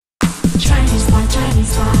Pot,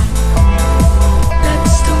 Chinese Pot.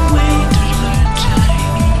 That's the way to learn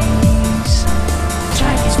Chinese.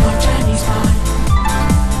 Chinese Pot, Chinese Pot.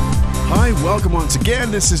 Hi, welcome once again.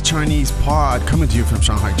 This is Chinese Pod coming to you from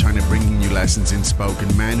Shanghai, China, bringing you lessons in spoken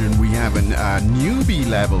Mandarin. We have a newbie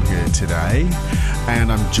level here today, and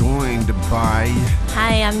I'm joined by...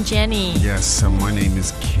 Hi, I'm Jenny. Yes, my name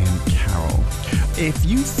is Ken Carroll. If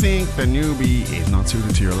you think the newbie is not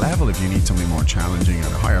suited to your level, if you need something more challenging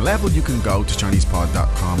at a higher level, you can go to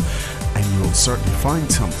ChinesePod.com and you'll certainly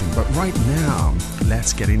find something. But right now,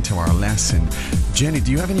 let's get into our lesson. Jenny,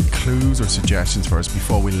 do you have any clues or suggestions for us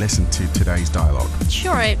before we listen to today's dialogue?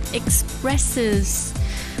 Sure, it expresses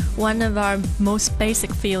one of our most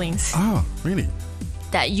basic feelings. Ah, really?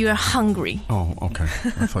 That you're hungry. Oh, okay.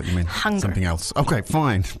 I thought you meant something else. Okay,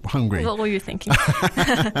 fine. Hungry. What were you thinking?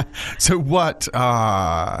 So what,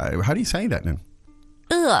 how do you say that then?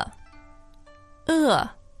 饿.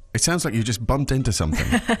 It sounds like you just bumped into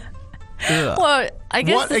something. Well, I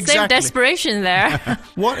guess the same desperation there.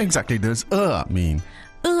 What exactly does mean?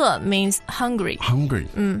 饿 means hungry. Hungry.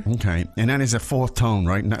 Okay. And that is a fourth tone,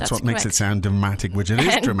 right? And that's what makes it sound dramatic, which it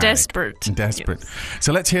is and dramatic. Desperate. Desperate. Yes.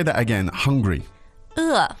 So let's hear that again. Hungry.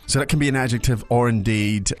 饿. So that can be an adjective or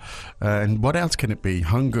indeed. And what else can it be?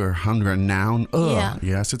 Hunger, noun. Yeah.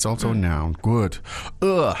 Yes, it's also a noun. Good.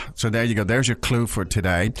 So there you go. There's your clue for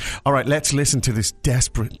today. All right, let's listen to this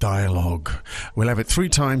desperate dialogue. We'll have it 3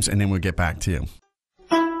 times and then we'll get back to you.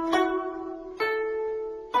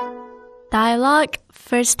 Dialogue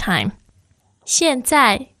first time. 现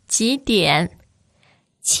在几点?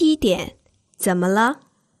 7点，怎么了？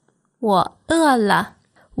我饿了。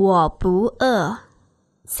我不饿。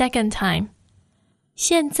Second time.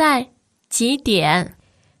 现在几点?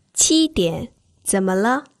 7点，怎么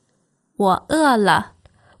了？我饿了。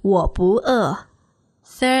我不饿。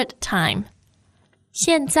Third time.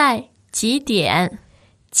 现在几点?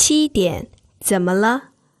 7点，怎么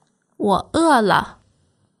了？我饿了。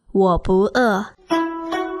我不饿。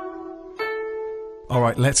All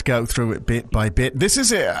right, let's go through it bit by bit. This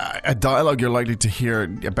is a dialogue you're likely to hear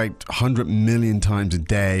about 100 million times a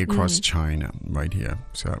day across China, right here.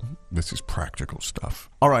 So this is practical stuff.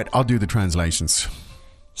 All right, I'll do the translations.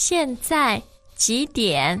 现在几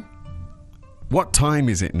点? What time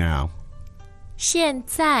is it now? 现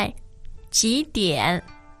在几点?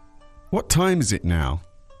 What time is it now?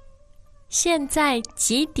 现在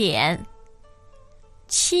几点?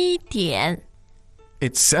 7点.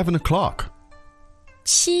 It's 7 o'clock.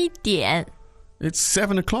 7点. It's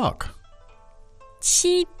 7 o'clock.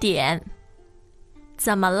 7点.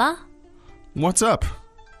 怎么了? What's up?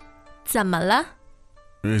 怎么了?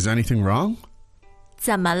 Is anything wrong?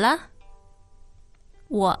 怎么了?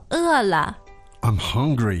 我饿了. I'm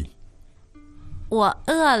hungry. 我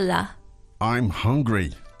饿了. I'm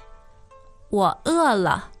hungry. 我饿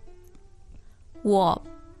了. 我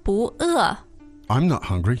不饿. I'm not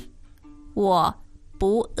hungry. 我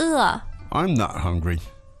不饿. I'm not hungry.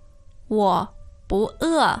 我不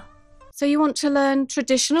饿. So you want to learn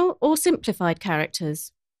traditional or simplified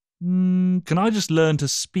characters? Can I just learn to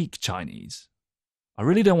speak Chinese? I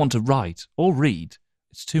really don't want to write or read.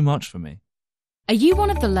 It's too much for me. Are you one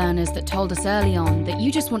of the learners that told us early on that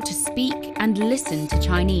you just want to speak and listen to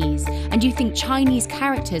Chinese and you think Chinese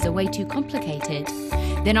characters are way too complicated?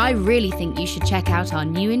 Then I really think you should check out our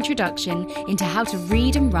new introduction into how to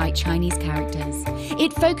read and write Chinese characters.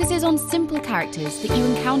 It focuses on simple characters that you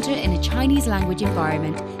encounter in a Chinese language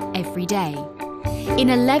environment every day. In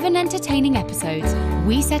 11 entertaining episodes,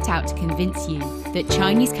 we set out to convince you that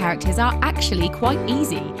Chinese characters are actually quite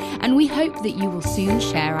easy, and we hope that you will soon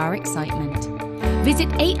share our excitement. Visit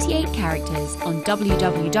 88 characters on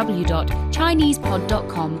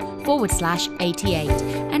www.chinesepod.com/88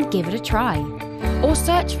 and give it a try. Or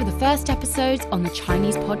search for the first episodes on the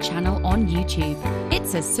Chinese Pod channel on YouTube.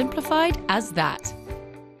 It's as simplified as that.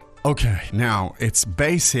 Okay, now it's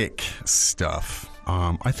basic stuff.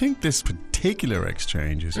 I think this particular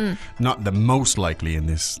exchange is not the most likely in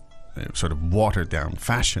this sort of watered down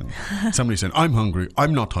fashion. Somebody said, I'm hungry,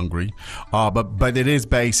 I'm not hungry, but it is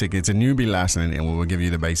basic. It's a newbie lesson and we'll give you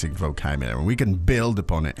the basic vocabulary. We can build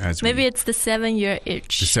upon it as Maybe it's the 7-year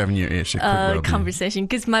itch. The 7-year itch. It could well be. Conversation.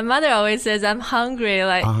 Because my mother always says, I'm hungry.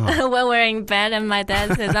 Like when we're in bed and my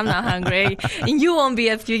dad says, I'm not hungry. And you won't be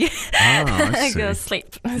if you go to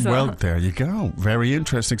sleep. So. Well, there you go. Very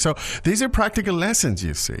interesting. So these are practical lessons,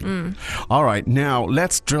 you see. All right, now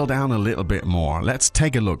let's drill down a little bit more. Let's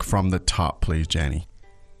take a look from the top, please, Jenny.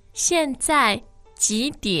 现在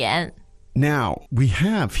几点? Now, we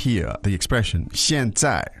have here the expression 现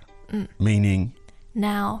在, meaning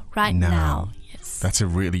now, right now. Yes. That's a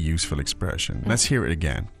really useful expression. Let's hear it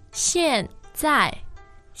again. 现在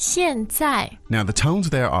现在 Now, the tones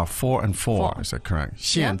there are 4 and 4. Is that correct?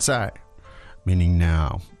 现在 meaning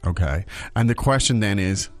now. Okay. And the question then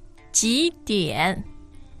is 几点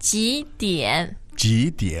几点 几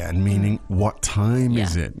点 meaning what time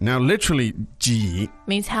is it? Now, literally 几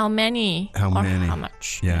means how many how or many? how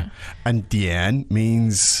much. Yeah. And 点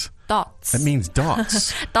means Dots. it means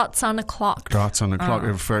dots. Dots on the clock. Dots on the clock. It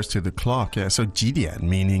refers to the clock. Yeah. So 几点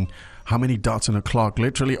meaning how many dots on the clock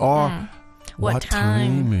literally or What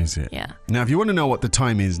time is it? Yeah. Now, if you want to know what the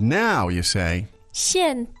time is now, you say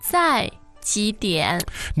现在几点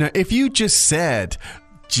Now, if you just said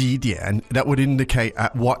几点, that would indicate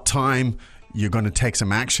at what time you're going to take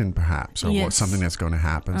some action, perhaps, or what Yes. something that's going to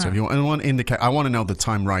happen. So if you want to indicate, I want to know the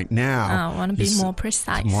time right now. I want to be more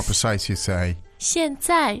precise. More precise, you say. 现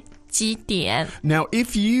在几点 Now,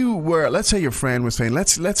 if you were, let's say your friend was saying,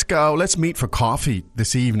 let's meet for coffee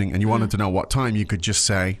this evening, and you wanted to know what time, you could just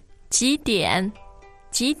say, 几点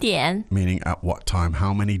几点 meaning at what time,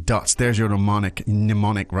 how many dots. There's your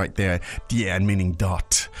mnemonic right there. Dian meaning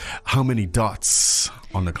dot. How many dots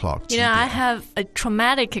on the clock? You know, I have a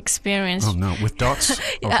traumatic experience Oh no, with dots?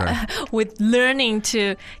 Okay. with learning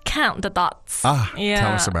to count the dots.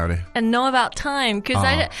 Tell us about it. And know about time.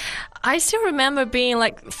 Because I still remember being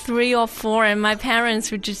like 3 or 4 and my parents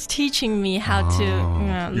were just teaching me how to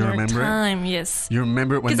You learn remember it? time. Yes. You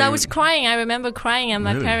remember it when Because they I was crying. I remember crying and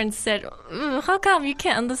my Really? parents said, how come you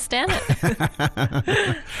can't understand it?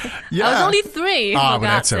 Yeah. I was only 3, Ah, for but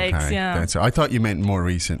God's that's okay. sakes. Yeah. That's, I thought you meant more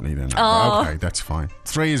recently than that. Oh. Okay, that's fine.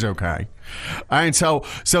 3 is okay. And so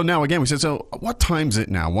now again, we said, so what time is it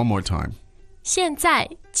now? One more time. 现在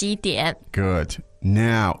几点 Good.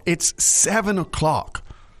 Now, it's 7 o'clock.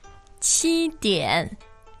 7点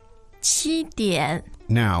7点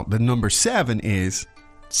Now, the number 7 is,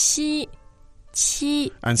 7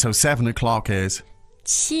 and so 7 o'clock is,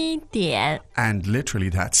 7点 and literally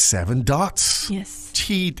that's 7 dots. Yes.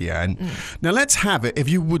 7点. Now let's have it, if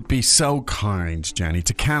you would be so kind, Jenny,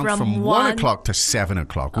 to count from 1 o'clock to 7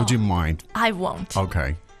 o'clock. Would you mind? I won't.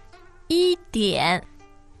 Okay. 1点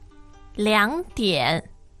2点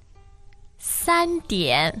3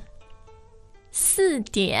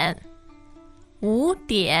点4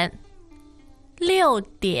点5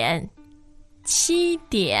点6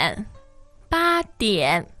点7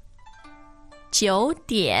点8点9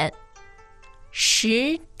点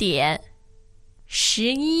10点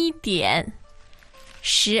11点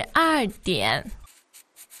12点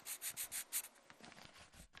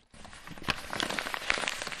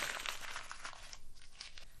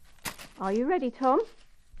Are you ready, Tom?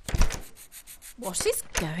 What is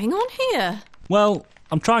going on here? Well,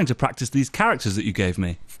 I'm trying to practice these characters that you gave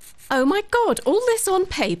me. Oh my God, all this on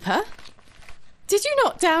paper? Did you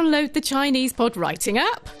not download the Chinese Pod writing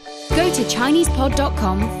app? Go to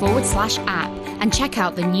ChinesePod.com/app and check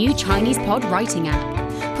out the new Chinese Pod writing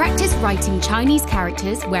app. Practice writing Chinese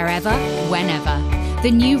characters wherever, whenever.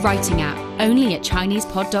 The new writing app, only at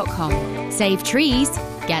ChinesePod.com. Save trees,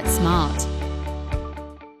 get smart.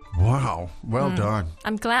 Wow. Well done.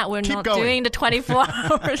 I'm glad we're Keep not going. doing the 24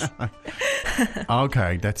 hours.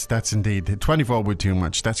 Okay, that's indeed 24 would too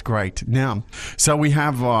much. That's great. Now, so we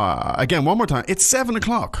have again one more time. It's 7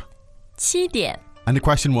 o'clock, 7点 and the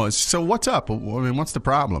question was, so what's up? I mean, what's the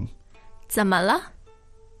problem? 怎么了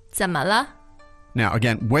怎么了 Now,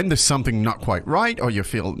 again, when there's something not quite right, or you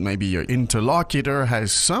feel maybe your interlocutor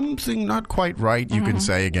has something not quite right, you can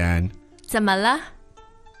say again. 怎么了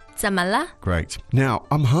怎么了 Great. Now,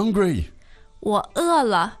 I'm hungry. 我饿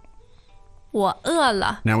了我饿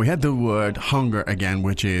了 Now, we had the word hunger again,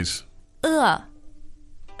 which is, 饿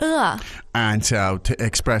and so to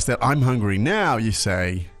express that I'm hungry now, you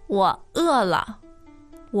say, 我饿了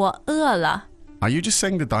我饿了 are you just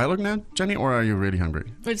saying the dialogue now, Jenny, or are you really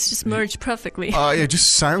hungry? It's just merged perfectly. It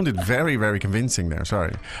just sounded very, very convincing there.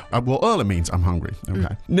 Sorry. Well, early means I'm hungry.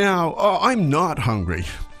 Okay. Now, I'm not hungry.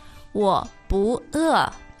 我不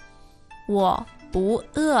饿我不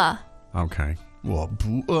饿 Okay. 我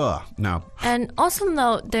不饿. Now, And also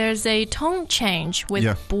note there's a tone change with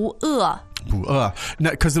Yeah. 不饿 不饿. Now,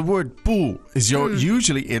 because the word 不 is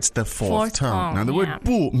usually it's the fourth tone. tone, Now, the yeah. word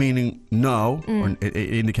不 meaning no, or it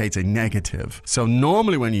indicates a negative. So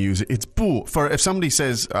normally when you use it, it's 不. For if somebody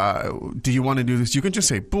says, do you want to do this? You can just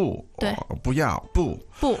say 不. 对。 Or 不要,不.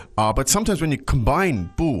 不 But sometimes when you combine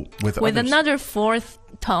不 with others, another fourth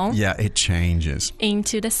tone yeah, it changes.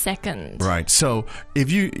 into the second. Right. So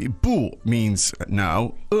if you 不 means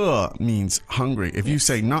no, 饿 means hungry. If you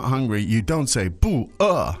say not hungry, you don't say 不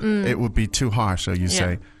饿. It would be too harsh. So you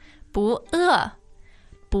say 不饿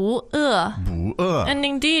不饿. 不饿. And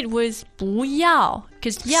indeed with 不要,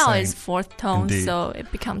 because 要 is fourth tone, Indeed. so it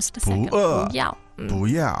becomes the second. 不饿. 不要. 不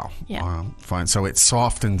要. Yeah. Fine. So it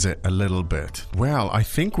softens it a little bit. Well, I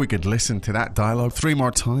think we could listen to that dialogue 3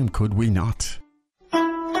 more times, could we not?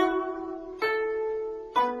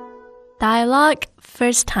 Dialogue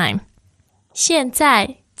first time. 现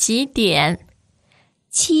在几点?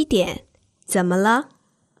 7点，怎么了？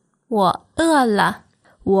我饿了。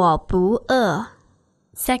我不饿。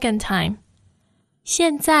 Second time.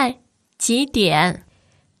 现在几点?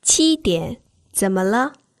 7点，怎么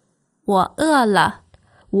了？我饿了。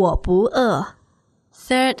我不饿。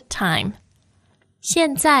 Third time.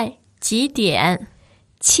 现在几点?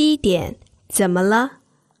 7点，怎么了？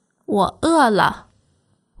我饿了。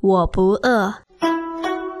我不饿。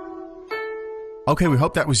 Okay, we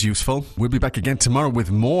hope that was useful. We'll be back again tomorrow with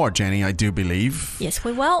more, Jenny, I do believe. Yes,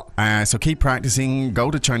 we will. So keep practicing. Go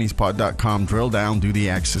to ChinesePod.com, drill down, do the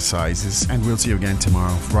exercises, and we'll see you again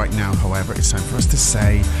tomorrow. Right now, however, it's time for us to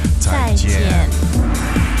say 再见. 再见.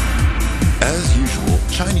 As usual,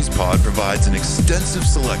 ChinesePod provides an extensive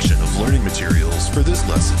selection of learning materials for this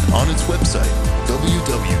lesson on its website,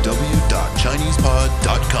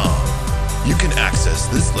 www.chinesepod.com. You can access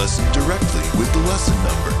this lesson directly with the lesson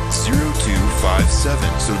number 0257.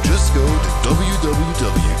 So just go to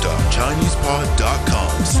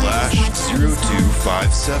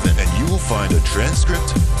www.chinesepod.com/0257 and you will find a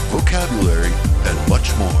transcript, vocabulary, and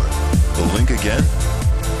much more. The link again,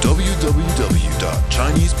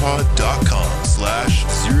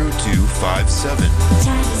 www.chinesepod.com/0257.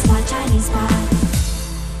 Chinese Pod.